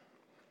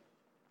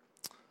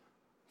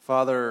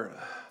Father,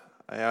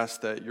 I ask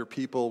that your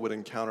people would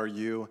encounter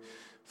you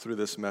through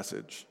this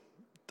message.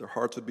 Their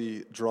hearts would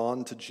be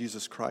drawn to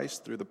Jesus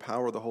Christ through the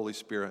power of the Holy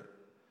Spirit.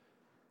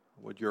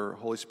 Would your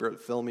Holy Spirit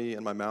fill me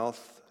in my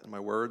mouth and my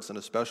words in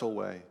a special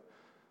way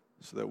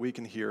so that we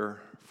can hear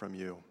from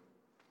you.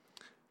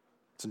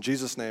 It's in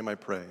Jesus' name I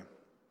pray.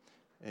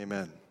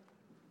 Amen.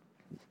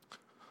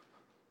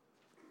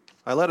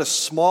 I led a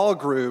small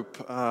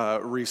group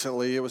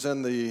recently. It was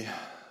in the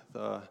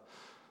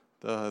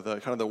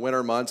kind of the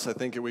winter months, I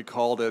think we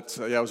called it.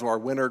 It was our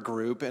winter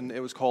group, and it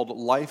was called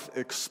Life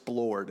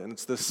Explored. And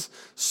it's this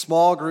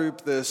small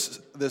group,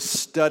 this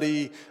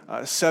study,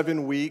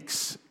 7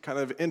 weeks, kind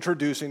of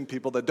introducing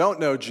people that don't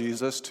know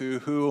Jesus to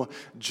who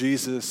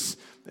Jesus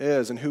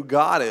is and who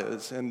God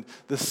is. And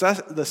the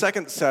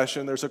second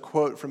session, there's a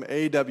quote from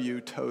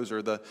A.W.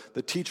 Tozer.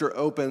 The teacher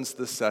opens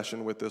this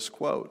session with this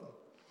quote.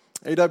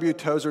 A.W.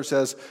 Tozer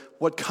says,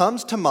 "What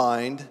comes to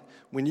mind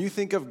when you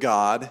think of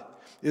God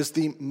is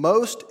the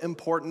most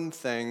important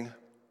thing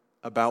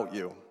about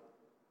you."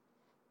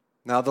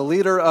 Now, the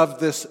leader of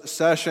this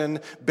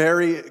session,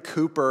 Barry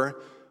Cooper,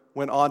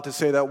 went on to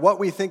say that what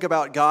we think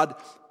about God,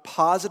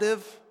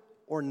 positive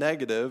or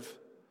negative,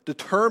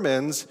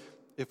 determines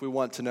if we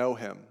want to know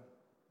him.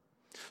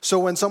 So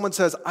when someone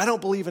says, "I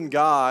don't believe in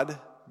God,"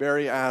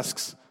 Barry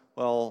asks,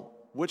 well,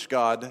 which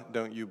God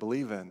don't you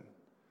believe in?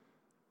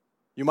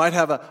 You might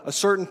have a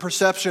certain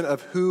perception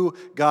of who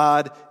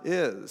God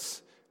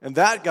is. And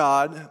that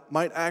God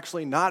might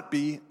actually not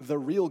be the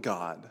real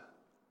God,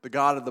 the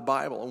God of the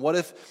Bible. And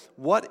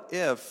what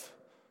if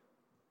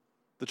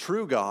the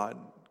true God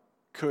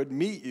could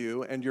meet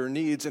you and your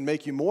needs and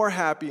make you more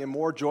happy and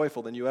more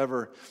joyful than you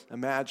ever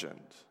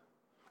imagined?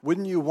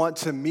 Wouldn't you want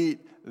to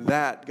meet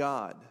that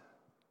God?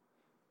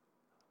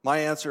 My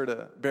answer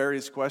to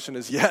Barry's question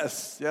is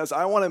yes. Yes,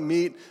 I want to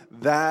meet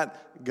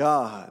that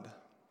God.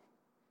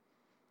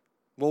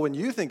 Well, when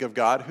you think of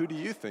God, who do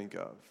you think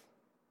of?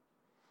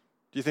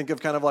 Do you think of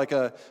kind of like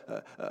an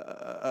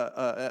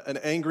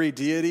angry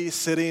deity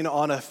sitting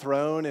on a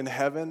throne in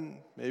heaven?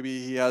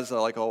 Maybe he has a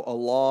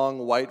long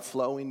white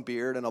flowing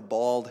beard and a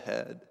bald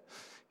head.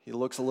 He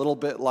looks a little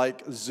bit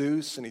like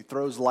Zeus, and he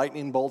throws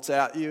lightning bolts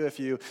at you if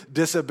you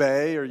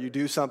disobey or you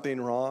do something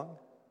wrong.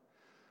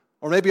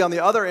 Or maybe on the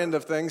other end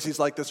of things, he's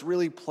like this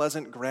really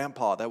pleasant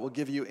grandpa that will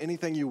give you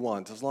anything you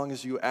want as long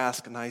as you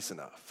ask nice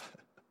enough.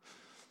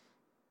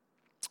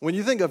 When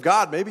you think of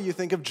God, maybe you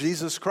think of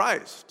Jesus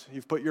Christ.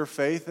 You've put your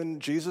faith in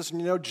Jesus, and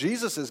you know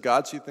Jesus is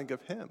God, so you think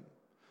of him.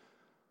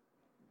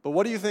 But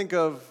what do you think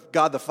of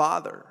God the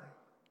Father?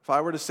 If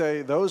I were to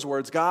say those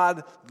words,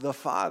 God the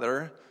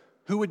Father,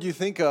 who would you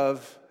think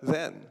of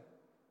then?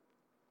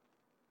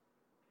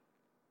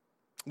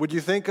 Would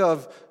you think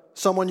of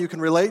someone you can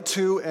relate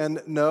to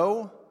and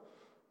know,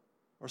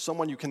 or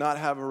someone you cannot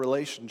have a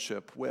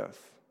relationship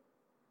with?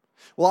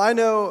 Well, I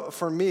know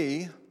for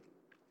me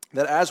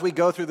that as we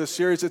go through this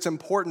series, it's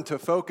important to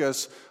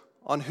focus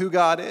on who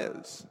God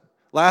is.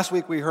 Last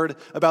week we heard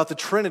about the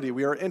Trinity.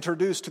 We are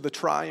introduced to the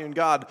triune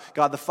God,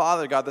 God the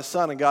Father, God the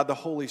Son, and God the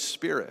Holy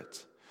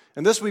Spirit.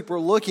 And this week we're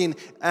looking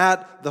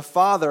at the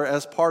Father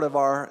as part of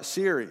our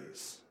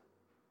series.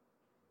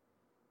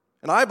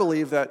 And I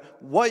believe that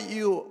what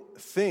you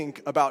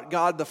think about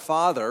God the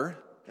Father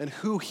and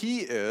who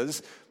he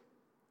is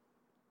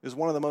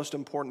one of the most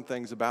important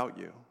things about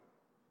you.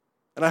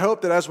 And I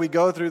hope that as we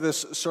go through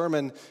this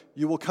sermon,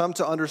 you will come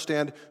to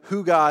understand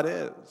who God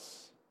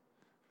is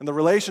and the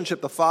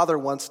relationship the Father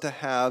wants to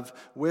have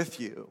with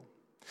you.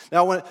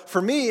 Now,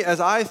 for me, as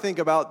I think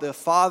about the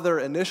Father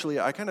initially,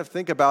 I kind of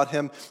think about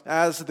him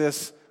as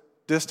this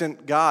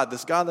distant God,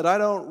 this God that I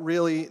don't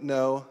really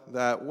know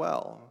that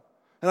well.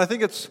 And I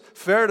think it's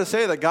fair to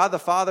say that God the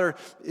Father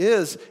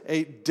is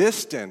a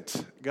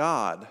distant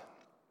God.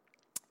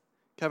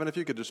 Kevin, if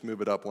you could just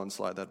move it up one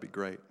slide, that'd be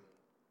great.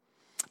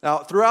 Now,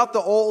 throughout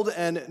the Old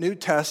and New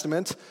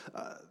Testament,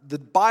 the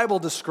Bible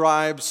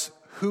describes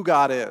who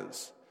God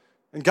is.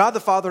 And God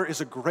the Father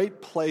is a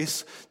great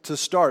place to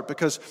start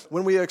because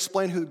when we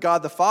explain who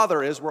God the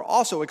Father is, we're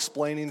also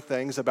explaining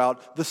things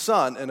about the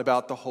Son and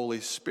about the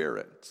Holy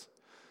Spirit.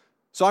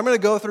 So I'm going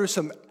to go through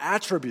some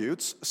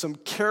attributes, some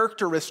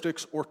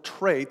characteristics or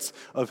traits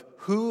of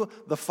who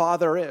the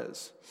Father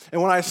is.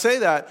 And when I say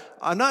that,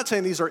 I'm not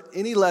saying these are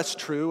any less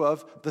true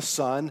of the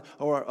Son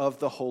or of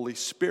the Holy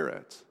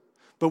Spirit.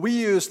 But we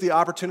use the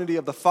opportunity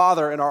of the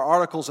Father in our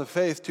articles of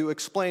faith to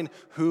explain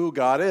who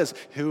God is,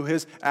 who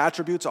his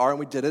attributes are, and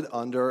we did it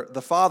under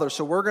the Father.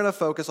 So we're going to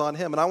focus on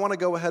him. And I want to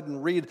go ahead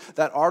and read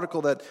that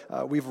article that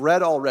we've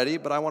read already,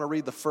 but I want to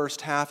read the first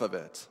half of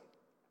it.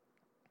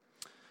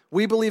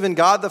 We believe in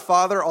God the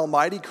Father,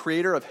 almighty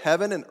creator of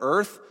heaven and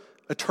earth,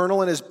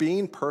 eternal in his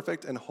being,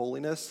 perfect in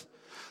holiness,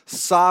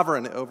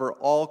 sovereign over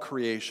all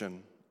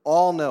creation,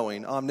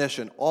 all-knowing,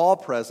 omniscient,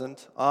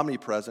 all-present,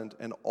 omnipresent,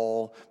 and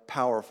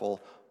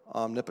all-powerful,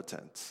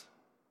 omnipotent.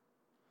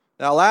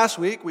 Now, last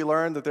week we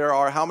learned that there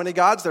are how many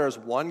gods? There is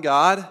one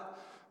God.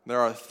 There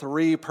are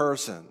 3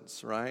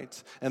 persons,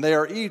 right? And they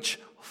are each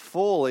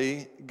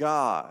fully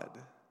God.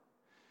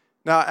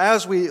 Now,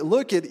 as we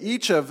look at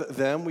each of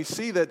them, we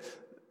see that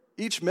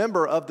Each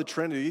member of the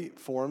Trinity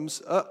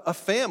forms a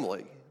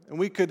family. And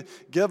we could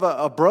give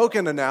a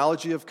broken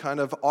analogy of kind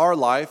of our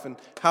life and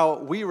how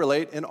we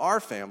relate in our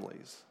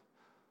families.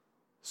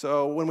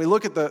 So when we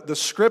look at the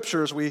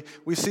scriptures, we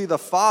see the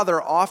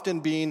Father often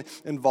being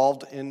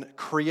involved in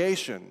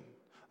creation,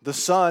 the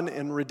Son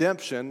in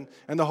redemption,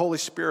 and the Holy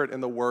Spirit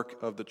in the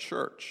work of the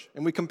church.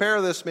 And we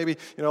compare this maybe,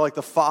 like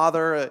the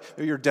father,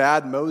 your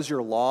dad mows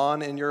your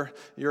lawn in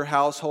your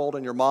household,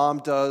 and your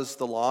mom does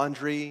the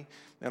laundry,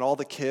 and all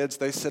the kids,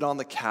 they sit on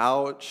the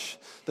couch.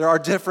 There are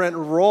different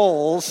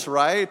roles,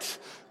 right,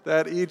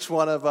 that each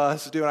one of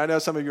us do. And I know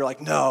some of you are like,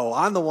 no,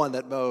 I'm the one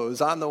that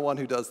mows. I'm the one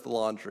who does the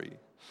laundry.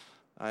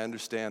 I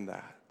understand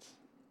that.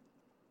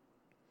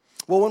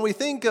 Well, when we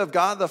think of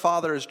God the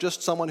Father as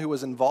just someone who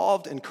was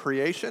involved in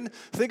creation,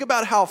 think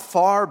about how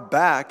far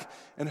back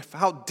and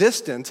how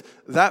distant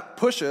that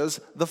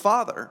pushes the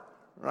Father,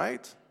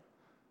 right?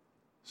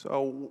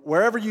 So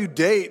wherever you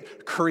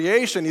date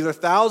creation, either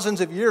thousands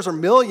of years or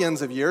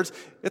millions of years,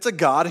 it's a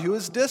God who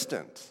is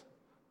distant,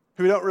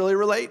 who we don't really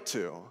relate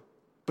to.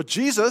 But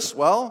Jesus,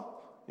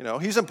 well,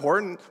 he's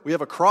important. We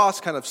have a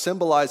cross kind of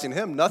symbolizing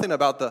him. Nothing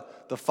about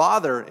the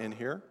Father in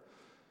here.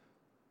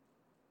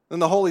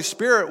 And the Holy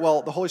Spirit,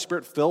 well, the Holy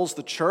Spirit fills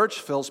the church,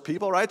 fills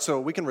people, right?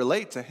 So we can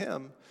relate to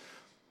him.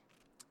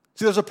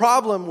 See, there's a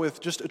problem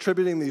with just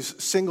attributing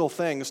these single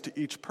things to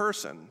each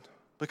person,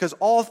 because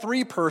all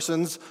three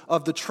persons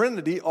of the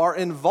Trinity are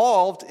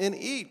involved in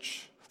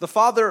each. The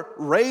Father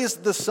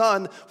raised the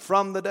Son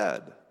from the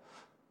dead.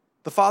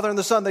 The Father and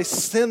the Son, they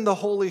send the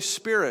Holy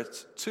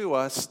Spirit to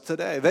us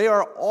today. They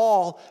are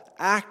all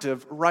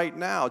active right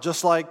now,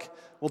 just like,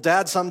 well,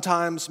 Dad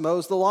sometimes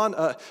mows the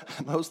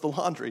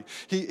laundry.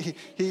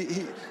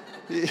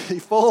 He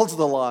folds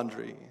the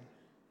laundry.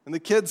 And the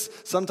kids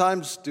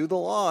sometimes do the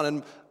lawn,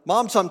 and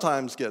Mom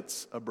sometimes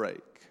gets a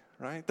break,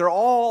 right? They're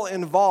all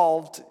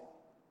involved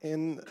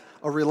in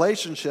a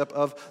relationship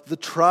of the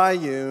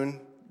triune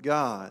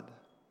God.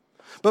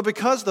 But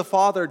because the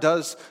Father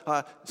does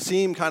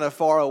seem kind of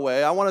far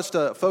away, I want us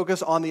to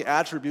focus on the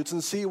attributes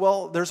and see,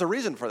 well, there's a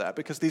reason for that,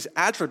 because these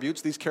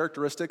attributes, these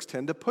characteristics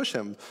tend to push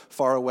him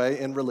far away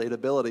in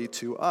relatability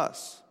to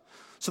us.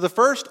 So the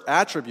first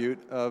attribute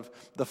of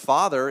the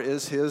Father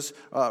is his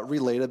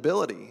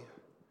relatability.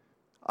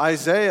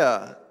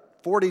 Isaiah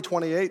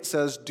 40:28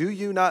 says, "Do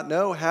you not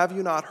know, have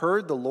you not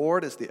heard, the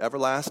Lord is the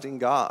everlasting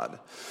God,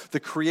 the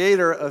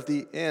creator of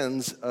the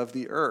ends of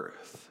the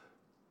earth."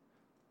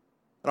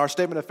 In our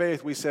statement of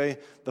faith, we say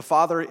the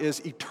Father is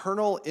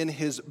eternal in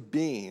his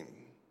being.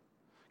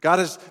 God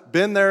has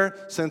been there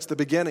since the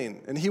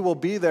beginning, and he will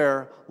be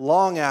there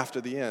long after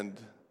the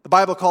end. The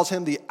Bible calls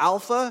him the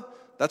Alpha,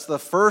 that's the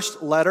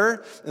first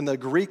letter in the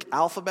Greek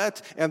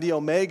alphabet, and the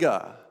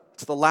Omega,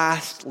 it's the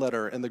last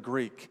letter in the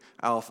Greek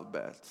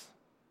alphabet.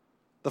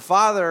 The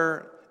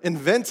Father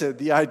invented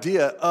the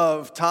idea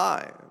of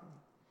time.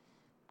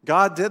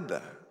 God did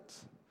that.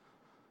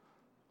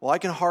 Well, I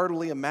can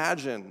hardly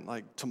imagine,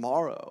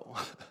 tomorrow.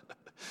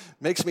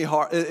 Makes me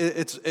hard.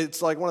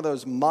 It's like one of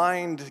those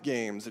mind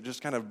games that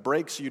just kind of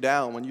breaks you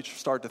down when you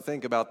start to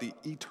think about the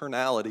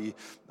eternality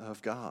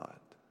of God.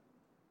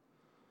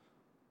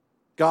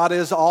 God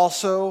is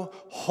also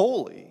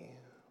holy.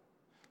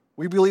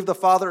 We believe the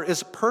Father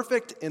is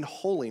perfect in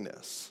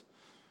holiness.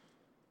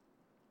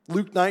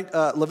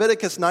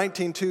 Leviticus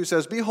 19:2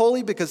 says, "Be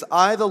holy because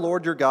I, the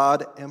Lord your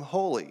God, am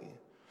holy."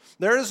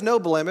 There is no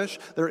blemish,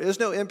 there is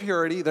no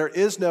impurity, there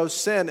is no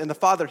sin in the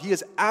Father. He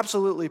is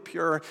absolutely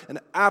pure and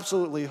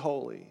absolutely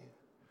holy.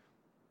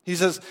 He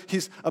says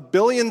he's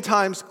 1,000,000,000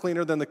 times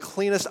cleaner than the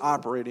cleanest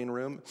operating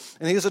room,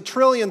 and he is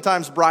 1,000,000,000,000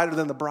 times brighter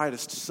than the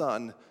brightest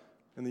sun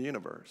in the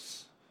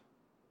universe.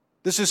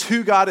 This is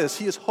who God is.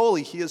 He is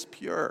holy, he is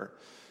pure.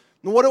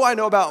 And what do I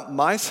know about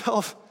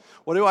myself?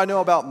 What do I know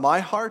about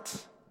my heart?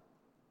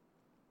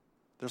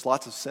 There's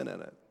lots of sin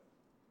in it.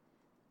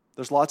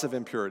 There's lots of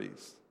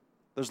impurities.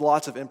 There's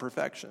lots of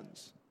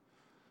imperfections.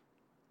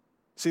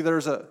 See,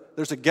 there's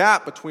a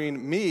gap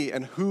between me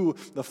and who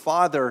the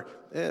Father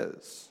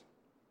is.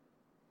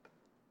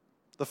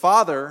 The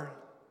Father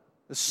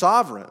is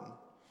sovereign.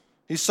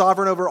 He's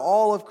sovereign over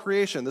all of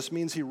creation. This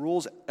means he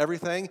rules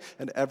everything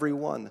and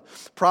everyone.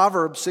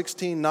 Proverbs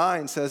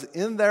 16:9 says,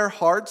 "In their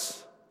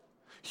hearts,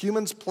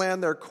 humans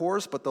plan their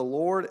course, but the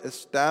Lord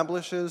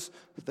establishes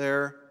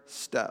their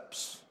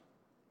steps."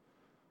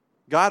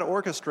 God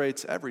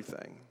orchestrates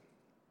everything.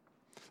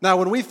 Now,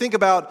 when we think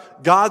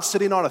about God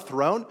sitting on a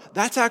throne,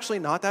 that's actually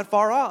not that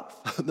far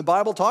off. The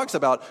Bible talks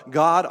about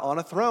God on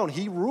a throne.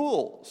 He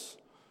rules.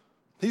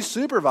 He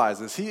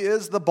supervises. He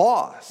is the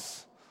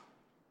boss.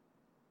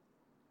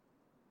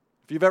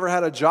 If you've ever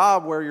had a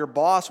job where your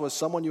boss was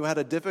someone you had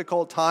a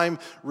difficult time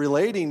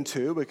relating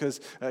to because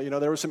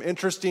there were some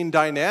interesting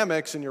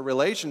dynamics in your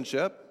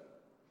relationship,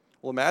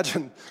 well,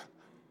 imagine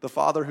the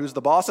Father who's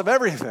the boss of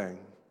everything.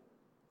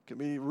 It can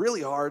be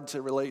really hard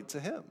to relate to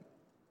him.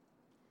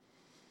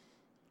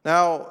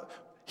 Now,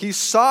 he's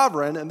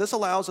sovereign, and this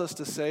allows us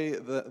to say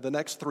the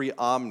next three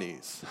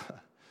omnis.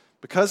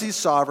 Because he's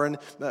sovereign,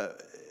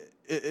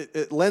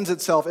 it lends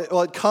itself,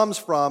 it comes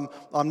from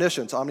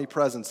omniscience,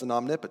 omnipresence, and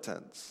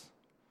omnipotence.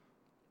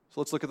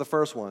 So let's look at the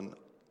first one,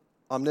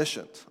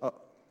 omniscient.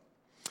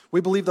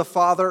 We believe the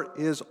Father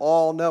is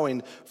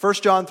all-knowing. 1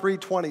 John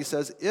 3:20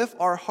 says, if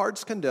our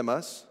hearts condemn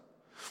us,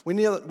 we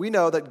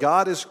know that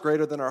God is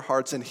greater than our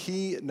hearts, and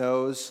He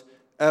knows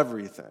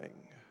everything.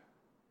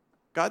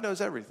 God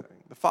knows everything.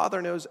 The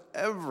Father knows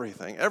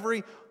everything.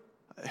 Every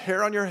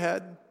hair on your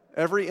head,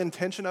 every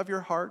intention of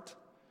your heart.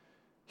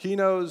 He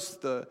knows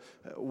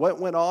what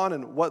went on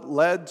and what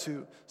led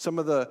to some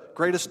of the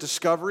greatest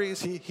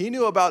discoveries. He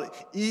knew about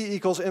E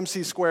equals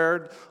MC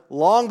squared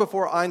long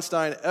before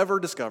Einstein ever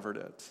discovered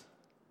it.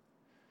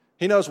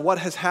 He knows what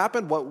has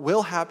happened, what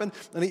will happen,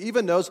 and He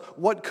even knows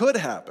what could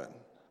happen.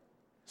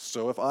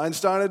 So if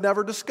Einstein had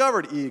never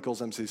discovered E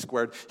equals MC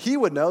squared, he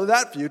would know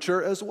that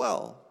future as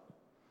well.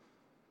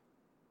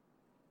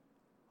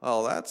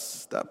 Oh,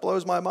 that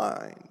blows my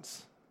mind.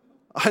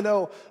 I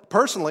know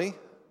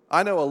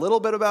a little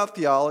bit about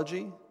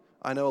theology.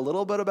 I know a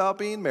little bit about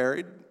being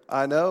married.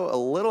 I know a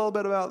little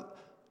bit about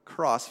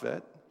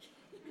CrossFit.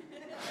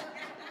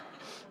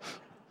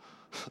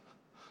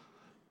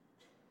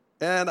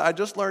 And I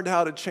just learned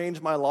how to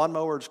change my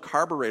lawnmower's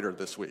carburetor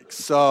this week.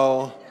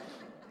 So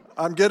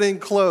I'm getting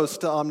close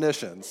to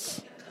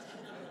omniscience.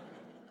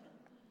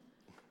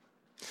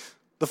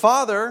 The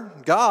Father,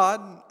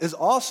 God, is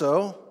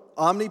also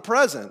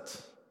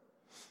omnipresent.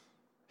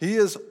 He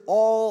is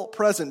all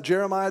present.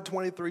 Jeremiah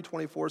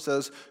 23:24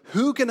 says,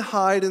 who can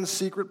hide in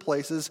secret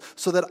places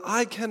so that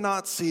I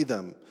cannot see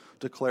them,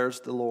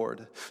 declares the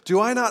Lord. Do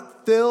I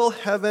not fill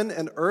heaven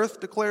and earth,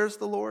 declares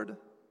the Lord?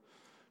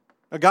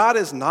 Now, God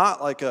is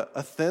not like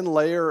a thin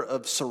layer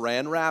of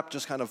saran wrap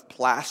just kind of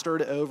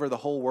plastered over the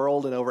whole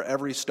world and over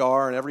every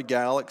star and every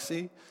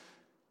galaxy.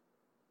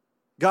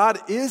 God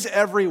is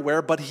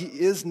everywhere, but He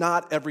is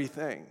not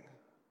everything.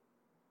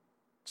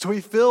 So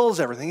He fills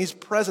everything. He's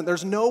present.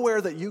 There's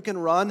nowhere that you can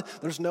run.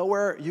 There's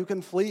nowhere you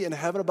can flee in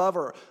heaven above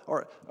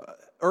or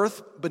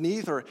earth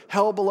beneath or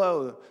hell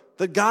below.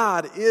 That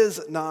God is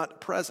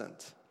not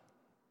present.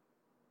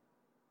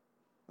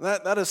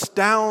 That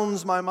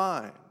astounds my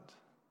mind.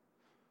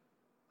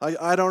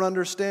 I don't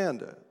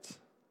understand it.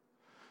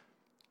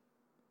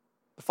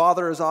 The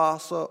Father is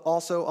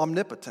also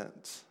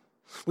omnipotent.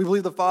 We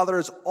believe the Father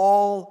is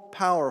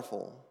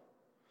all-powerful.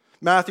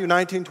 Matthew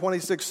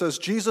 19:26 says,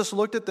 Jesus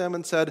looked at them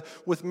and said,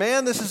 with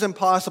man this is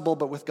impossible,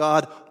 but with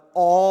God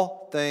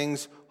all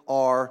things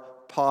are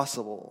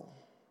possible.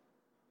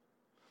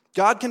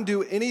 God can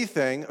do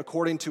anything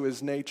according to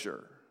His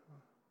nature.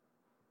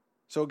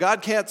 So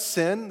God can't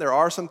sin. There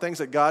are some things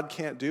that God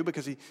can't do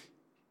because He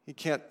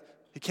can't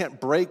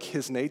break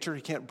His nature.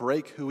 He can't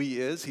break who He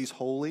is. He's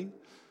holy.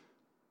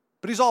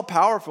 But He's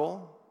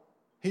all-powerful.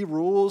 He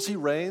rules. He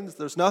reigns.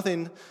 There's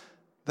nothing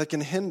that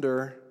can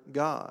hinder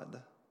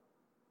God.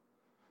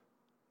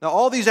 Now,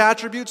 all these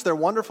attributes, they're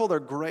wonderful, they're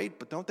great,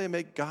 but don't they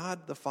make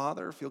God the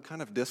Father feel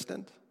kind of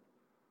distant?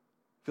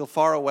 Feel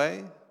far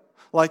away?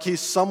 Like He's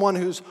someone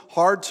who's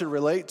hard to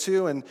relate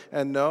to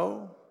and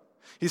know?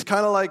 He's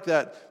kind of like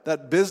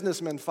that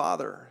businessman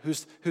father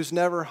who's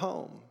never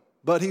home.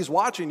 But He's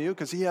watching you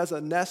because He has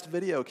a Nest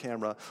video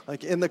camera,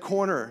 like in the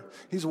corner.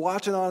 He's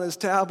watching on His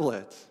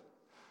tablet.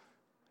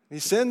 He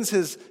sends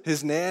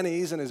his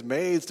nannies and His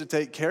maids to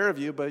take care of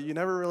you, but you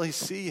never really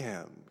see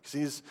Him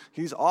because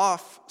he's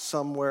off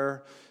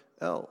somewhere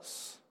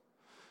else.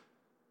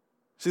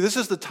 See, this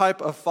is the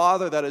type of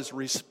Father that is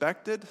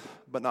respected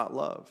but not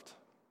loved,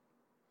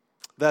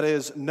 that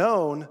is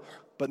known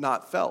but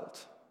not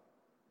felt.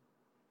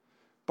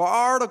 But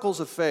our articles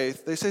of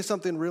faith, they say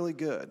something really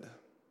good.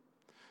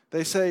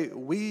 They say,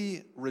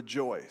 we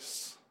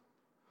rejoice.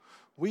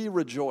 We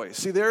rejoice.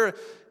 See,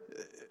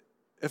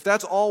 if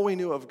that's all we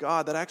knew of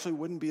God, that actually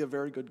wouldn't be a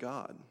very good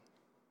God.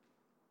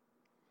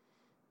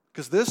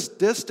 Because this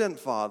distant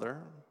Father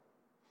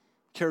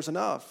cares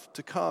enough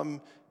to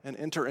come and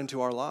enter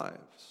into our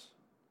lives.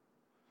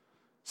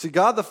 See,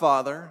 God the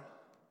Father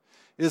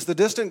is the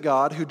distant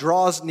God who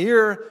draws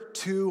near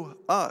to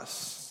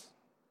us.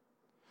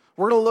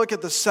 We're going to look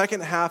at the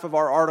second half of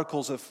our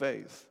articles of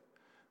faith.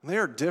 And they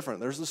are different.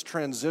 There's this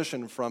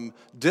transition from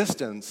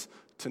distance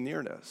to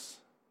nearness,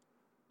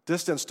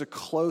 distance to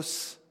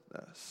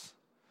closeness.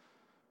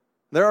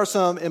 There are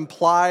some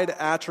implied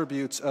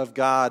attributes of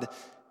God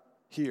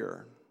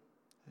here.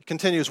 It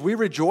continues, we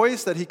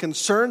rejoice that He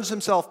concerns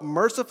Himself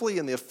mercifully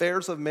in the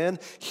affairs of men,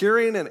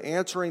 hearing and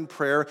answering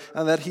prayer,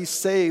 and that He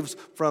saves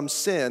from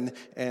sin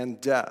and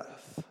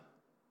death.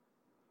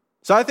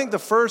 So I think the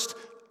first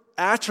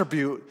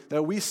attribute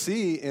that we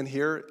see in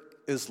here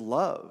is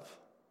love.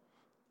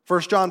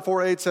 1 John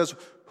 4:8 says,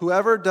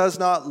 whoever does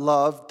not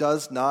love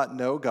does not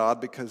know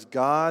God, because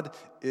God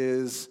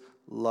is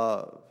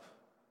love.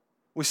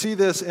 We see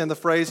this in the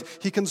phrase,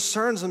 He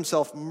concerns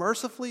Himself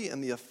mercifully in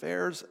the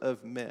affairs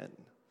of men.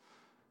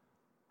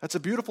 That's a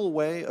beautiful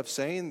way of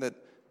saying that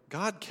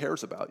God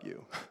cares about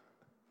you.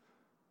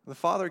 The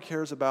Father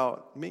cares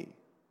about me.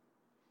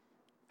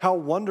 How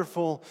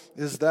wonderful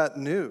is that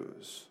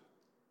news?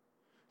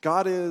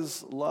 God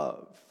is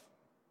love.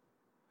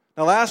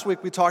 Now, last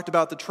week we talked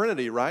about the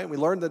Trinity, right? We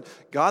learned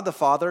that God the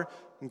Father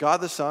and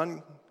God the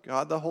Son,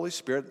 God the Holy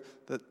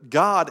Spirit, that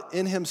God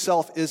in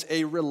himself is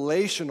a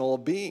relational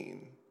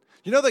being.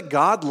 You know that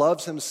God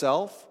loves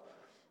himself?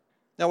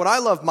 Now, when I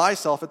love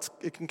myself,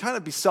 it can kind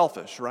of be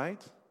selfish,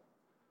 right?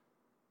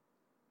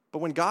 But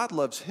when God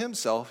loves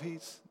himself,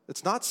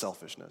 it's not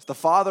selfishness. The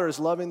Father is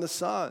loving the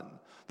Son.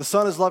 The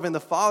Son is loving the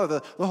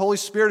Father. The Holy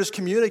Spirit is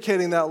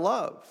communicating that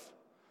love.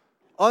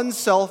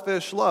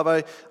 Unselfish love.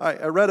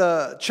 I read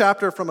a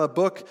chapter from a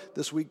book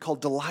this week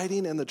called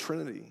Delighting in the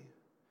Trinity.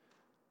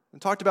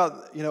 And talked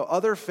about,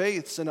 other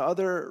faiths and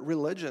other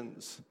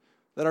religions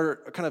that are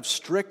kind of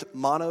strict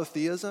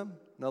monotheism.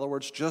 In other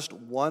words, just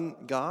one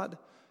God.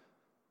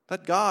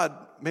 That God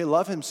may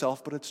love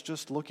himself, but it's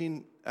just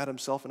looking at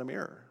himself in a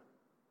mirror.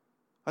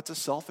 That's a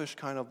selfish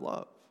kind of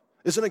love.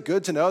 Isn't it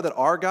good to know that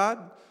our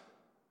God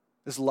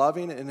is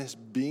loving in his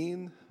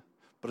being,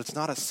 but it's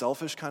not a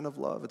selfish kind of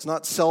love? It's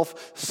not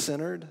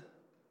self-centered.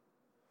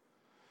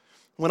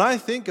 When I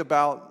think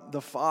about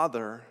the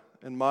Father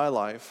in my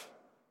life,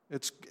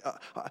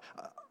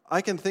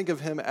 I can think of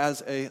him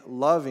as a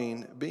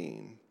loving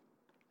being.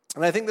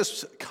 And I think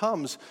this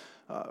comes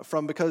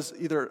from because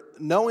either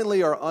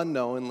knowingly or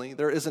unknowingly,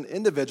 there is an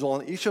individual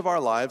in each of our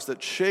lives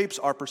that shapes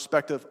our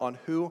perspective on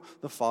who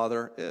the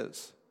Father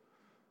is.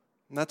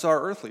 And that's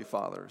our earthly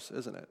fathers,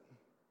 isn't it?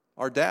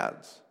 Our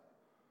dads.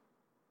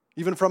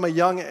 Even from a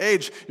young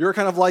age, you're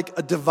kind of like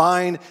a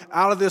divine,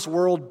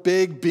 out-of-this-world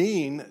big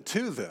being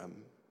to them.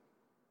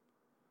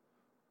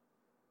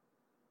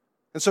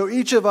 And so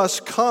each of us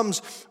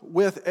comes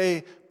with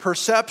a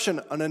perception,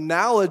 an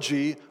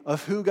analogy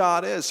of who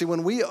God is. See,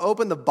 when we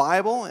open the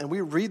Bible and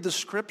we read the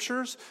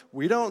Scriptures,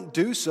 we don't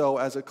do so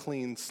as a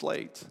clean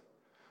slate.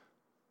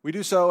 We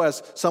do so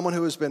as someone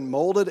who has been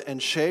molded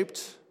and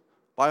shaped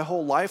by a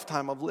whole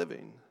lifetime of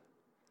living.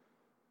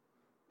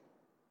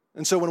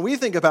 And so when we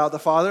think about the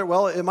Father,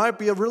 well, it might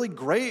be a really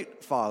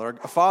great father,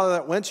 a father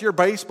that went to your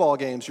baseball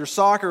games, your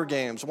soccer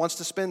games, wants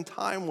to spend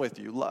time with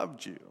you,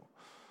 loved you,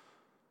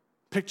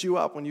 picked you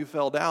up when you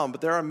fell down.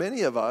 But there are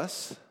many of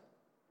us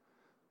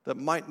that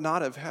might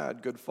not have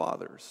had good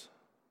fathers.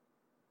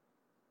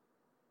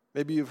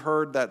 Maybe you've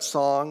heard that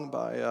song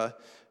by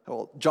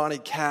Johnny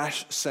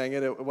Cash sang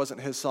it. It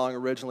wasn't his song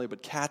originally,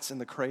 but Cats in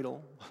the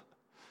Cradle.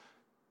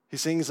 He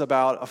sings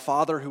about a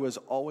father who is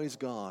always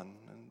gone.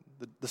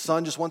 And the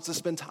son just wants to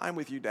spend time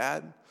with you,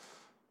 Dad,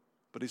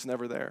 but he's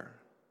never there.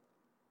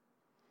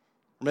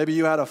 Or maybe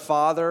you had a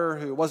father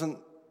who wasn't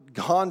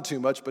gone too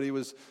much, but he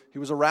was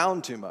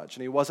around too much,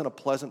 and he wasn't a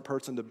pleasant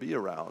person to be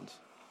around.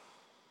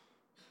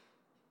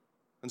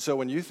 And so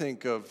when you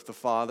think of the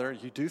Father,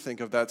 you do think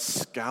of that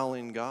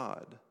scowling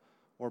God,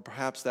 or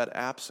perhaps that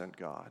absent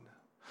God,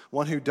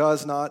 one who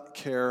does not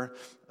care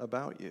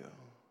about you.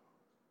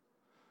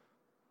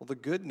 Well, the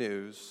good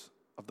news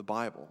of the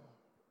Bible,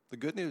 the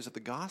good news of the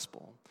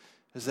gospel,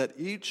 is that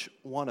each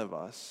one of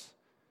us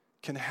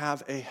can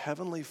have a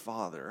heavenly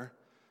Father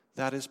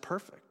that is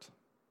perfect,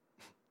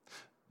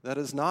 that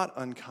is not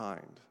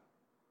unkind,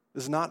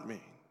 is not mean,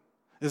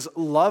 is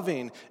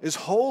loving, is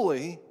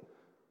holy,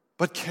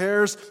 but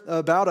cares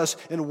about us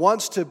and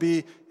wants to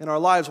be in our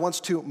lives, wants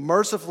to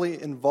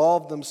mercifully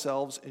involve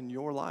themselves in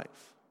your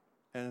life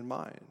and in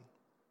mine.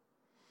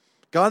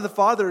 God the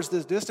Father is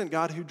this distant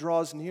God who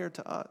draws near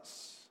to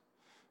us.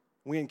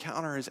 We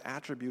encounter his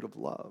attribute of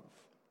love.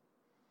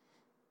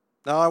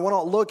 Now, I want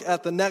to look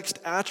at the next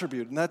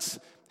attribute, and that's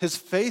his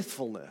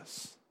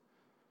faithfulness.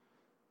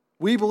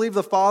 We believe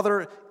the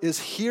Father is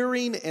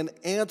hearing and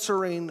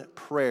answering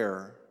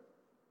prayer.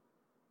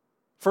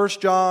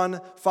 1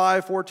 John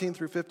 5:14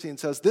 through 15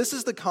 says, "This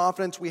is the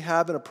confidence we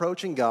have in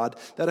approaching God,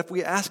 that if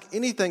we ask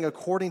anything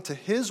according to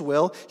his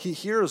will, he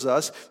hears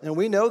us, and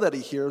we know that he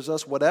hears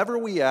us. Whatever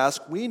we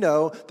ask, we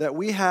know that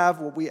we have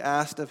what we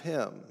asked of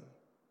him."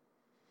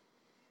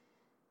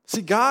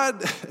 See,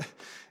 God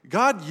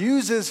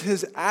uses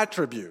his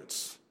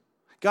attributes.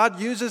 God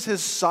uses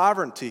his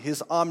sovereignty,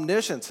 his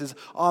omniscience, his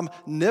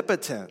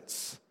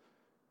omnipotence,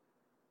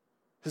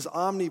 his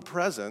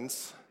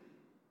omnipresence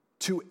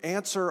to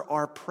answer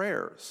our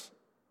prayers.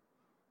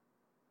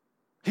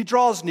 He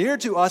draws near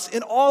to us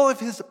in all of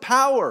his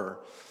power,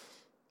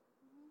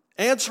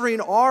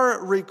 answering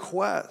our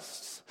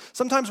requests.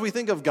 Sometimes we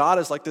think of God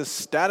as like this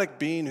static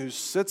being who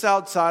sits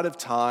outside of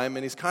time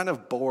and he's kind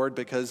of bored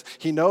because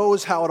he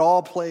knows how it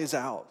all plays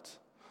out.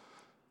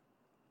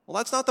 Well,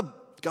 that's not the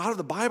God of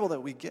the Bible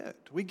that we get.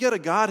 We get a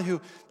God who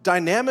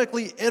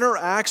dynamically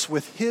interacts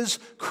with his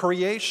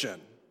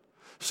creation.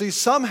 See,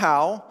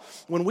 somehow,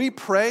 when we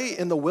pray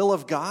in the will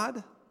of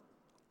God,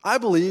 I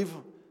believe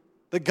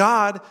that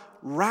God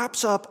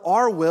wraps up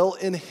our will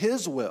in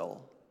his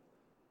will,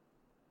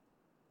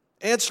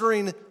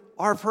 answering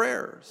our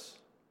prayers.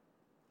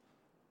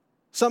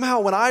 Somehow,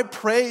 when I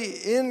pray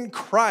in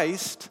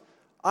Christ,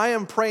 I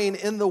am praying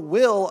in the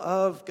will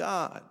of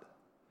God.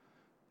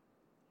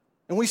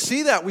 And we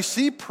see that. We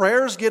see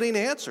prayers getting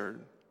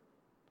answered.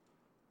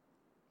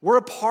 We're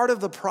a part of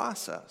the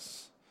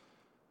process.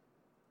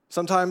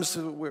 Sometimes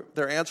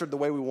they're answered the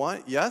way we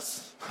want,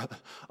 yes.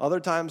 Other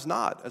times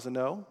not, as a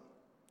no.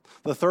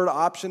 The third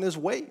option is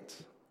wait.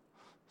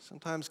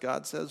 Sometimes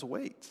God says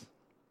wait.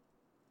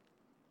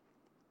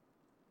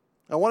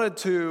 I wanted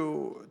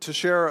to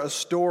share a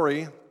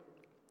story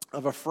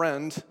of a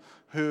friend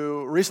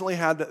who recently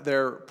had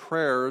their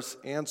prayers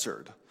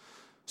answered.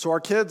 So our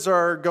kids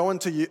are going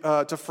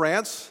to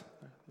France.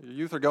 The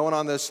youth are going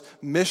on this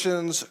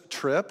missions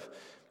trip.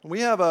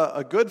 We have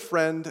a good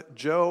friend,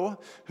 Joe,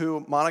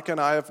 who Monica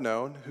and I have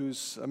known,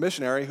 who's a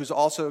missionary, who's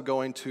also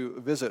going to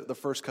visit the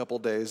first couple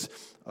days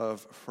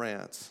of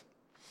France.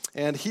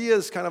 And he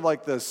is kind of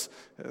like this,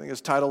 I think his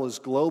title is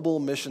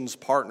Global Missions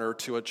Partner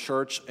to a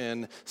church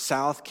in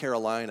South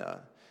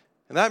Carolina.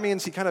 And that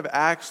means he kind of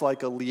acts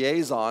like a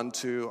liaison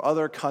to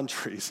other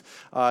countries.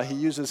 He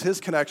uses his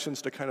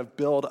connections to kind of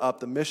build up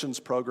the missions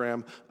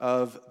program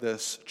of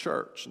this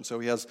church. And so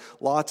he has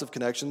lots of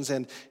connections.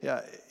 And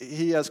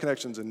he has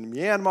connections in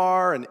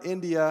Myanmar and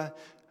India,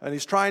 and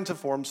he's trying to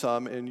form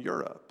some in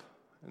Europe.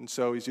 And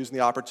so he's using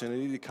the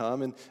opportunity to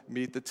come and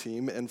meet the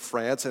team in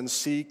France and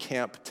see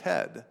Camp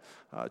Ted,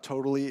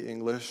 totally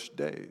English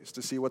days,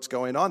 to see what's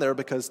going on there,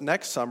 because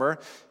next summer,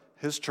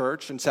 his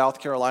church in South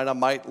Carolina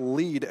might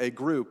lead a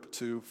group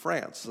to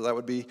France. So that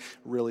would be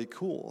really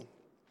cool.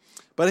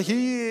 But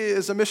he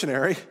is a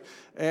missionary,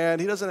 and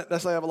he doesn't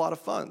necessarily have a lot of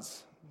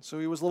funds. So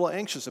he was a little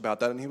anxious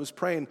about that, and he was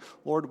praying,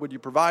 Lord, would you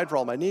provide for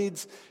all my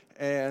needs?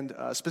 And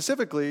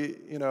specifically,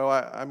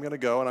 I'm going to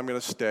go and I'm going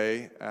to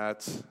stay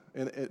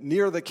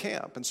near the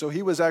camp. And so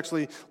he was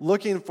actually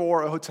looking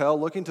for a hotel,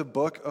 looking to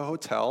book a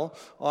hotel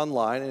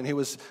online. And he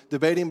was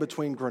debating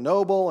between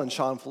Grenoble and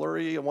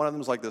Champfleury. And one of them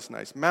was like this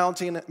nice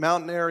mountain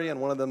area,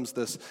 and one of them's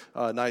this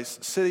nice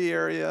city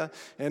area.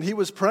 And he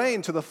was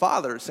praying to the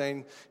Father,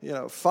 saying,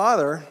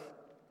 Father,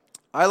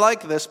 I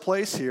like this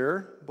place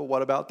here, but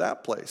what about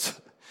that place?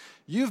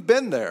 You've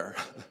been there.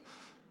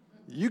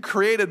 You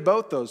created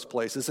both those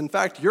places. In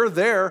fact, you're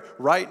there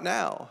right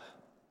now.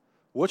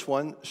 Which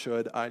one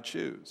should I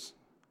choose?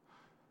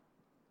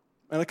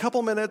 And a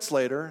couple minutes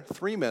later,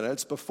 3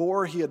 minutes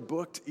before he had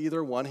booked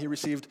either one, he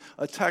received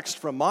a text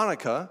from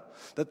Monica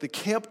that the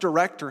camp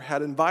director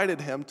had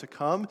invited him to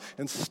come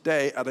and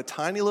stay at a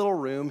tiny little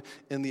room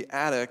in the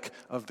attic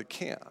of the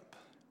camp.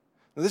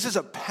 Now, this is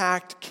a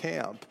packed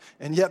camp,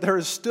 and yet there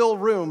is still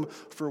room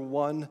for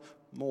one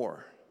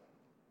more.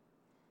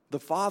 The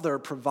Father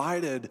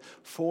provided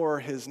for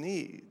his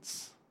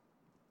needs.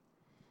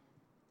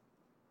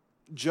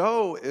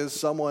 Joe is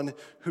someone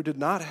who did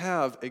not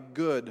have a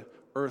good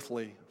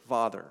earthly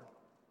father.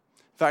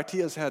 In fact, he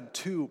has had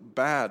 2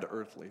 bad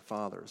earthly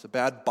fathers, a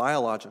bad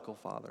biological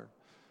father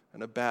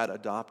and a bad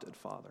adopted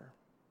father.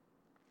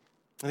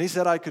 And he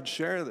said I could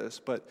share this,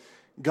 but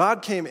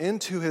God came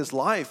into his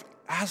life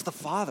as the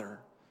Father,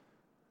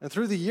 and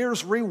through the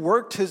years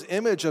reworked his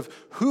image of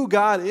who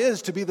God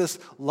is to be this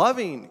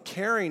loving,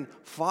 caring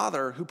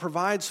Father who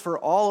provides for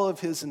all of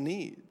his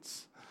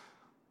needs.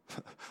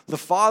 The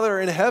Father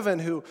in heaven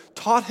who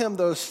taught him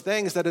those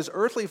things that his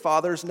earthly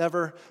fathers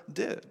never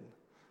did.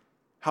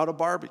 How to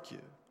barbecue,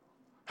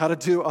 how to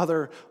do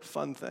other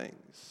fun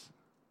things.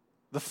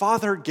 The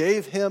Father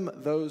gave him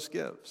those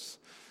gifts.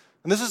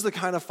 And this is the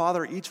kind of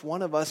Father each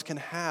one of us can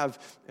have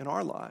in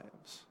our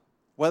lives.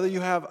 Whether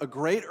you have a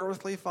great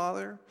earthly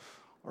father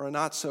or a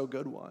not so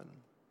good one.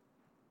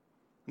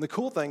 And the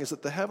cool thing is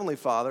that the Heavenly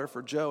Father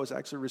for Joe has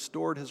actually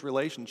restored his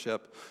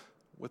relationship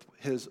with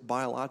his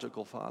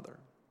biological father.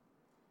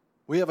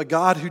 We have a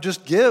God who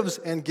just gives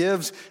and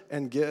gives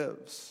and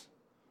gives.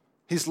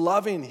 He's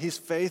loving, he's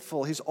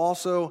faithful, he's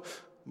also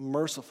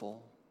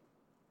merciful.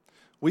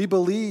 We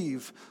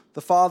believe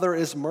the Father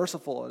is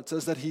merciful. It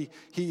says that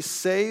he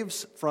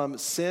saves from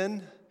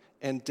sin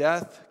and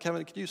death.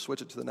 Kevin, can you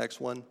switch it to the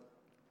next one?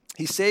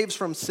 He saves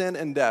from sin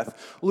and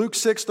death. Luke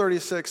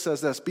 6:36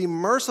 says this, be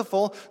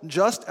merciful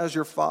just as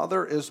your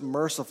Father is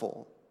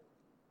merciful.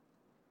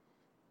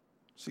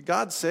 See,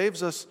 God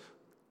saves us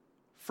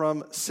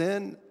from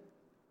sin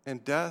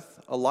and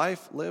death, a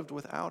life lived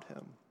without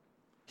him.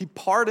 He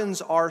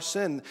pardons our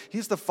sin.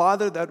 He's the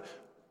Father that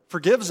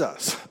forgives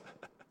us.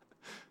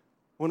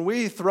 When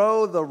we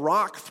throw the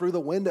rock through the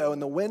window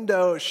and the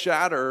window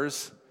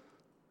shatters,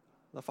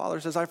 the Father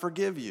says, I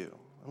forgive you.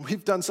 And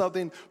we've done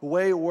something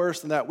way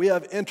worse than that. We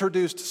have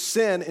introduced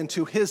sin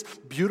into his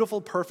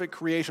beautiful, perfect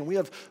creation. We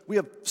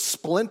have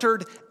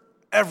splintered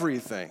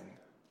everything.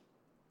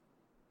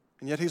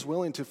 And yet he's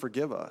willing to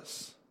forgive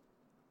us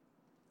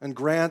and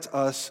grant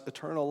us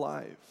eternal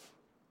life.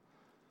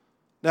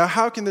 Now,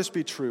 how can this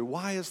be true?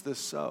 Why is this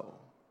so?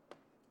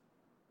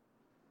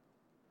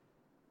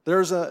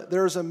 There's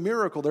a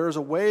miracle. There is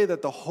a way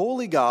that the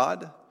holy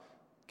God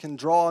can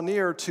draw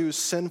near to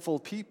sinful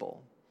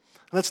people.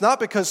 And it's not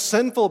because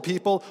sinful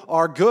people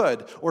are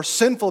good or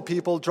sinful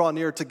people draw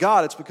near to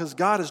God. It's because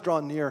God has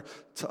drawn near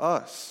to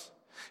us.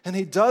 And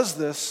he does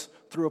this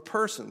through a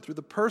person, through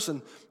the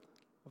person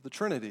of the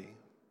Trinity.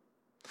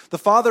 The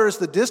Father is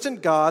the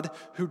distant God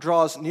who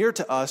draws near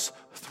to us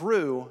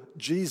through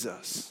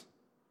Jesus.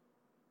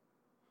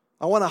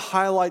 I want to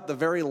highlight the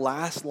very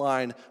last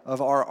line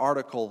of our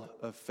article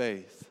of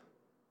faith.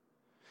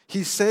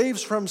 He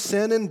saves from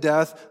sin and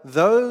death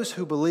those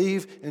who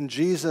believe in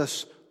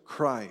Jesus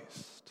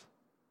Christ.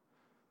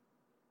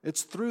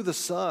 It's through the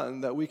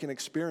Son that we can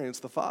experience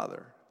the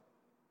Father.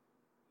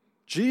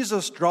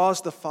 Jesus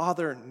draws the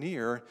Father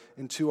near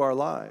into our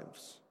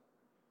lives.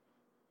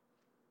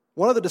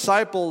 One of the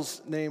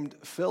disciples named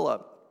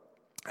Philip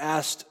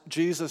asked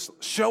Jesus,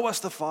 "Show us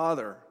the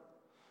Father.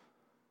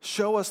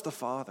 Show us the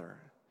Father."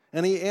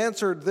 And he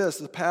answered this,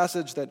 the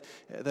passage that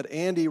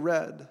Andy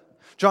read.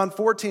 John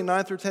 14,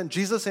 9 through 10,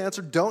 Jesus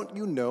answered, "Don't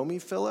you know me,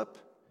 Philip?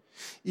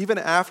 Even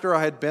after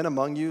I had been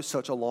among you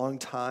such a long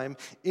time,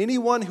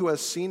 anyone who has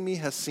seen me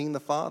has seen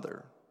the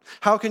Father.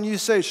 How can you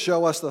say,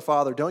 'Show us the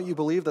Father'? Don't you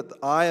believe that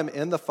I am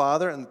in the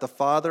Father and that the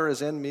Father is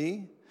in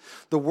me?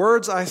 The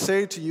words I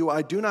say to you,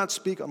 I do not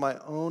speak on my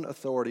own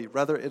authority.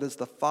 Rather, it is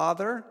the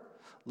Father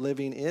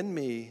living in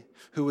me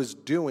who is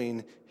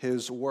doing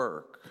his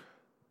work."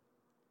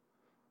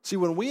 See,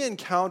 when we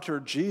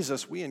encounter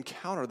Jesus, we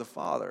encounter the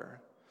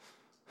Father.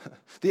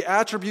 The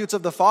attributes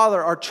of the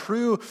Father are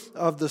true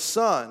of the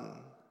Son.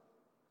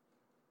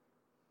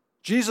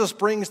 Jesus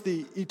brings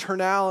the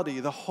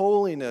eternality, the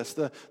holiness,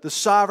 the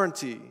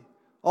sovereignty,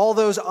 all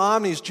those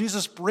omnis.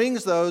 Jesus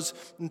brings those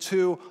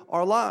into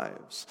our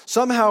lives.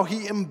 Somehow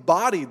he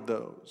embodied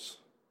those.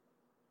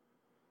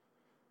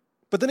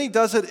 But then he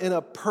does it in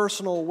a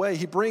personal way.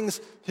 He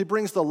brings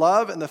the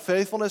love and the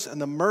faithfulness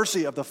and the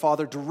mercy of the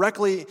Father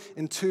directly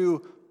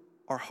into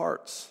our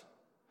hearts.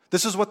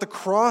 This is what the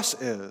cross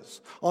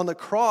is. On the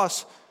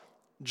cross,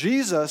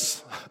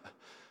 Jesus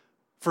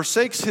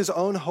forsakes his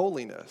own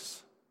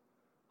holiness.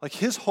 Like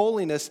his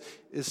holiness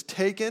is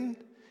taken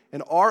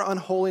and our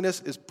unholiness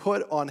is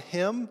put on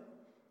him.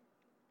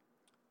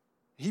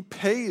 He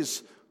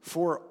pays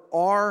for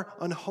our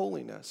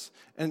unholiness.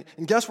 And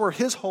guess where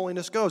his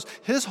holiness goes?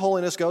 His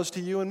holiness goes to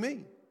you and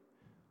me.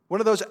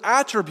 One of those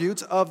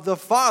attributes of the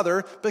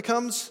Father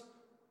becomes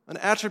an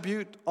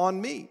attribute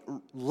on me,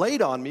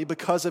 laid on me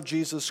because of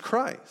Jesus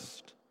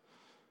Christ.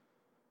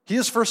 He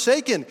is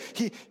forsaken.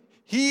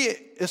 He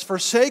is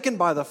forsaken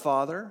by the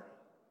Father.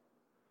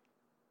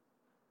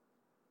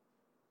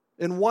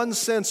 In one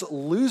sense,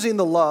 losing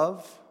the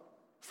love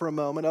for a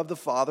moment of the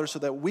Father so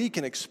that we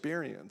can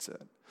experience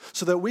it,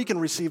 so that we can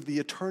receive the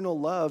eternal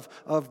love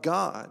of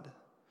God.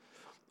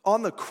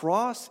 On the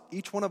cross,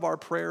 each one of our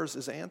prayers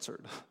is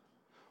answered.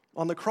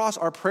 On the cross,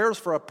 our prayers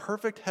for a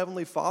perfect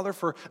Heavenly Father,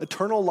 for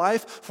eternal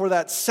life, for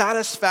that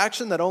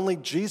satisfaction that only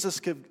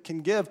Jesus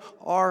can give,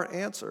 are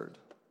answered.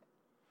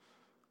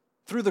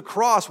 Through the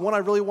cross, one I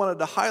really wanted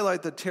to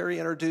highlight that Terry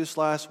introduced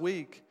last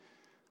week,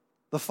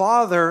 the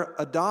Father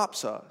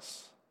adopts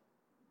us.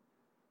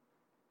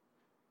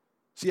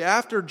 See,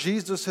 after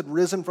Jesus had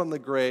risen from the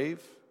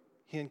grave,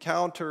 he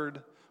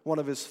encountered one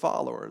of his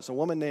followers, a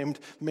woman named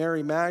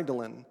Mary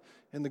Magdalene,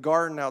 in the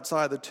garden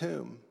outside the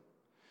tomb.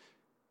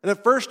 And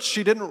at first,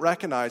 she didn't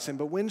recognize him,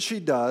 but when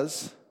she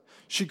does,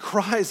 she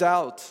cries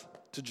out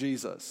to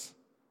Jesus,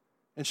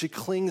 and she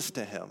clings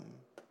to him.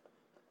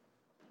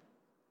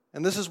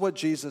 And this is what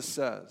Jesus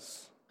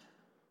says: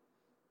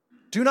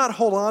 "Do not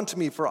hold on to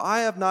me, for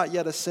I have not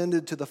yet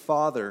ascended to the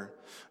Father.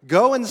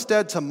 Go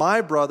instead to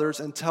my brothers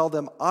and tell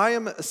them I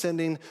am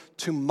ascending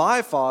to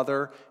my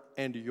Father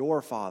and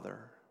your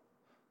Father,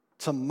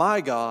 to my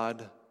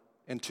God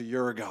and to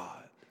your God."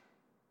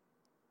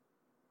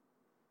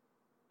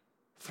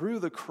 Through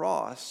the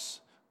cross,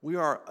 we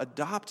are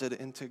adopted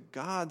into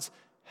God's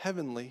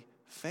heavenly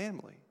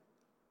family.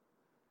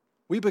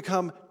 We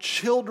become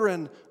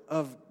children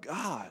of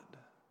God.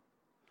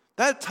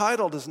 That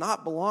title does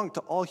not belong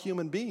to all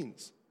human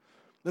beings.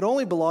 It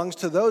only belongs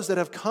to those that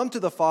have come to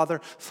the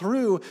Father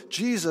through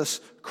Jesus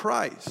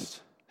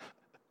Christ.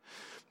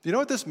 Do you know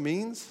what this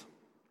means?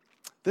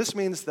 This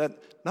means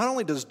that not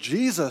only does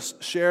Jesus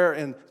share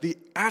in the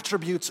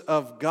attributes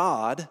of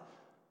God,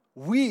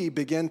 we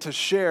begin to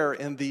share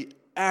in the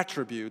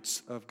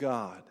attributes of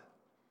God.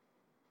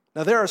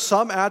 Now, there are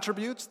some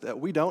attributes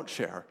that we don't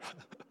share.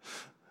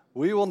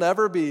 We will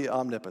never be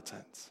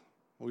omnipotent.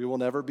 We will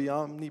never be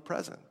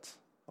omnipresent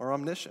or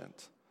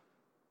omniscient.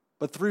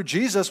 But through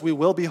Jesus, we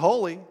will be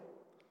holy.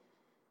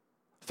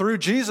 Through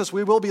Jesus,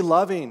 we will be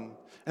loving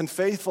and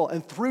faithful.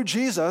 And through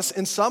Jesus,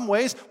 in some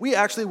ways, we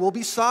actually will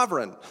be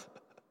sovereign.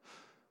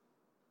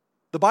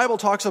 The Bible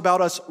talks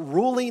about us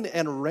ruling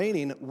and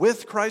reigning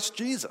with Christ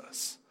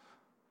Jesus.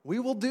 We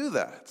will do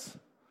that.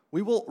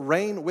 We will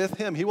reign with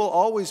him. He will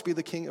always be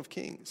the King of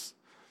Kings.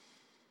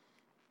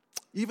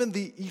 Even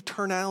the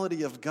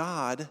eternality of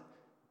God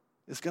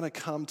is going to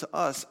come to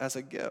us as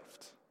a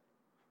gift.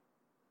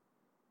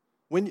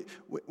 When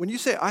you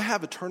say, I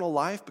have eternal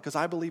life because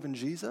I believe in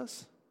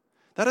Jesus,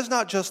 that is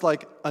not just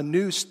like a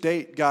new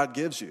state God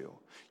gives you.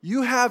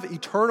 You have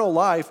eternal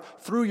life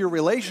through your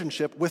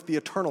relationship with the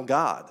eternal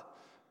God.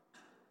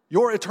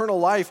 Your eternal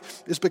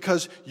life is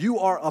because you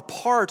are a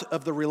part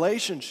of the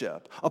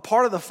relationship, a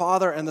part of the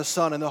Father and the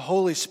Son and the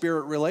Holy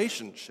Spirit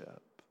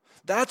relationship.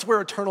 That's where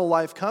eternal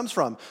life comes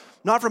from.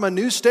 Not from a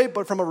new state,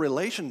 but from a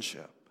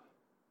relationship.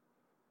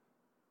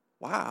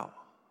 Wow.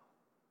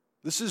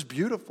 This is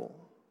beautiful.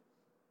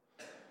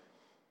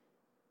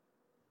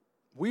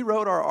 We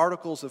wrote our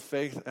articles of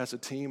faith as a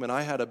team, and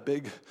I had a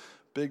big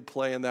big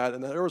play in that.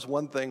 And there was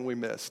one thing we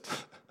missed.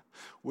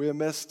 We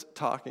missed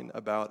talking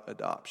about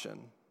adoption.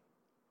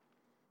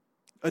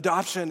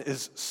 Adoption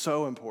is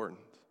so important.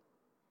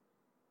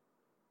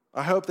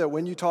 I hope that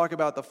when you talk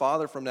about the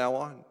Father from now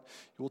on,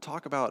 you will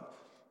talk about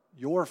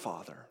your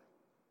Father,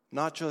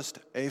 not just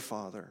a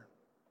father.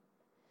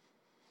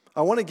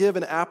 I want to give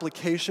an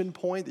application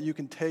point that you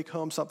can take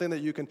home, something that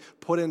you can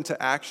put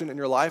into action in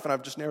your life, and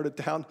I've just narrowed it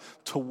down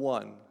to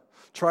one,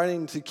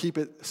 trying to keep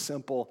it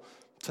simple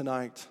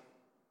tonight.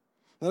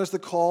 That is the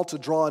call to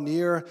draw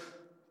near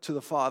to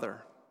the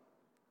Father.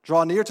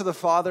 Draw near to the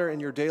Father in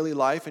your daily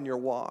life and your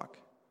walk.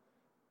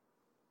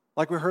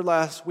 Like we heard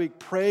last week,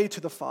 pray to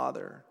the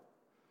Father.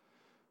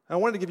 I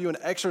wanted to give you an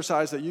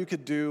exercise that you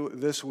could do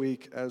this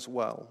week as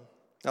well.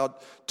 Now,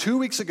 2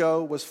 weeks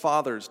ago was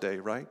Father's Day,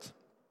 right?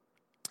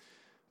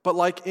 But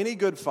like any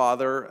good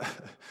father,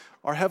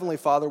 our Heavenly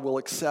Father will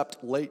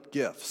accept late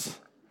gifts,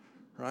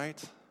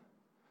 right?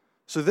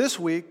 So this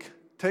week,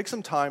 take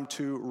some time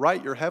to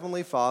write your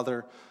Heavenly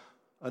Father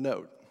a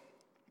note,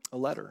 a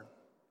letter.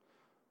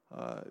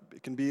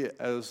 It can be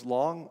as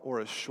long or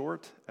as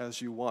short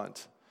as you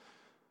want.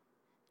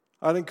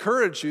 I'd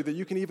encourage you that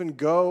you can even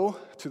go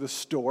to the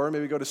store,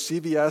 maybe go to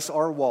CVS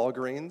or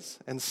Walgreens,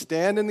 and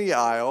stand in the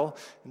aisle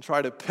and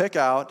try to pick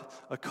out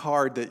a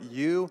card that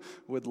you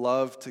would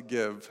love to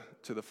give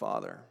to the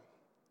Father.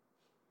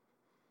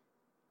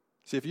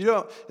 See, if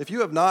you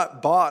have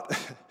not bought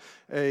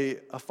a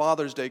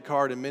Father's Day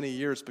card in many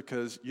years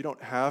because you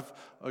don't have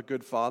a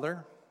good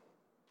father,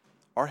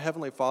 our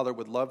Heavenly Father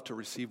would love to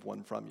receive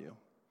one from you.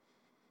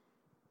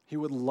 He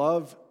would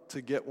love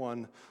to get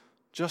one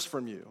just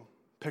from you,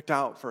 picked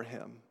out for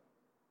him.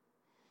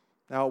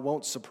 Now, it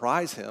won't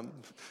surprise him.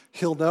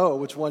 He'll know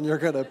which one you're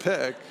going to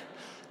pick.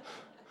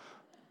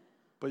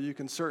 But you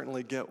can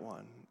certainly get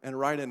one and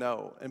write a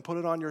note and put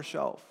it on your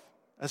shelf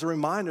as a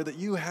reminder that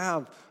you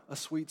have a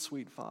sweet,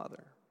 sweet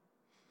Father.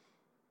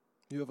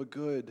 You have a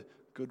good,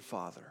 good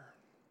Father.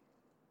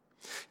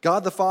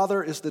 God the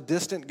Father is the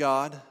distant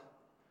God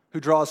who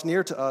draws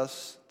near to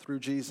us through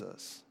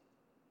Jesus.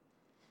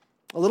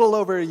 A little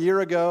over a year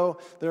ago,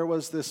 there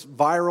was this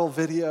viral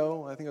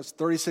video. I think it was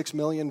 36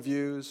 million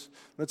views.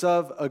 It's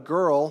of a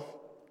girl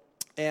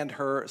and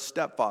her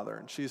stepfather.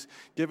 And she's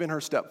giving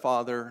her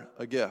stepfather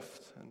a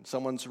gift. And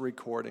someone's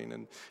recording.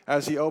 And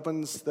as he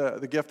opens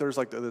the gift, there's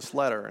like this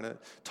letter. And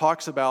it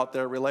talks about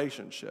their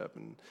relationship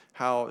and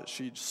how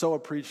she so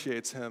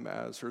appreciates him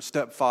as her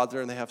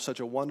stepfather. And they have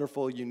such a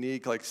wonderful,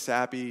 unique, like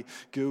sappy,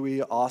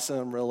 gooey,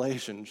 awesome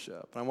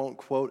relationship. I won't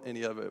quote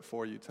any of it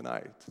for you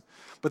tonight.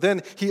 But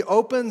then he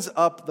opens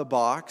up the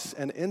box,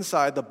 and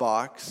inside the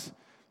box,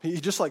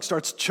 he just like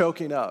starts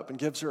choking up and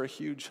gives her a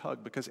huge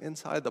hug because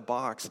inside the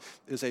box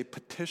is a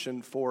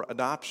petition for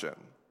adoption.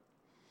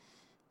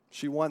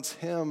 She wants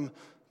him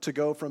to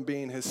go from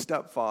being his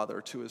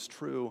stepfather to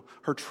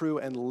her true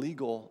and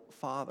legal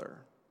father.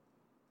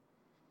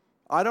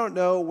 I don't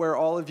know where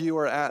all of you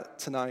are at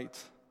tonight,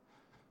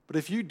 but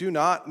if you do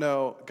not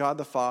know God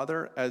the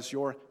Father as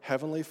your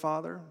heavenly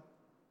Father,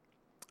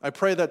 I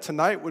pray that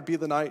tonight would be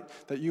the night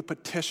that you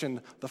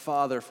petition the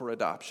Father for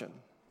adoption.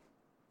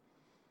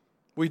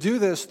 We do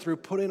this through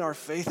putting our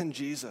faith in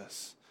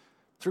Jesus,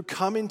 through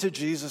coming to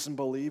Jesus and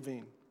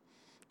believing,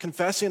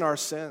 confessing our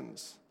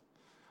sins.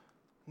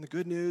 And the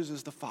good news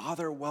is the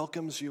Father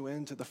welcomes you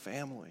into the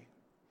family.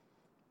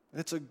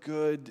 It's a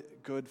good,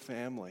 good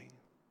family.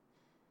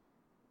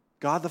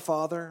 God the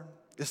Father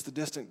is the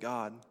distant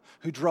God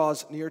who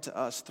draws near to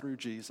us through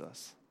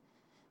Jesus.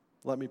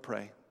 Let me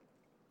pray.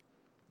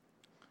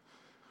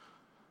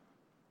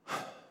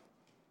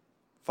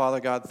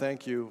 Father God,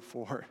 thank you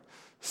for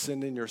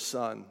sending your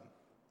Son,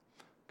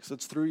 because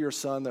it's through your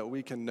Son that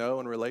we can know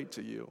and relate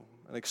to you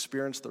and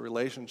experience the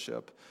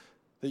relationship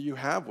that you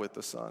have with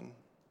the Son.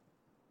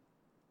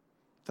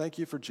 Thank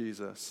you for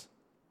Jesus.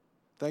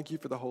 Thank you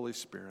for the Holy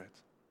Spirit.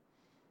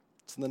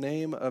 It's in the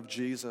name of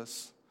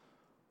Jesus,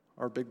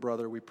 our big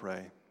brother, we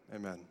pray.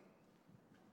 Amen.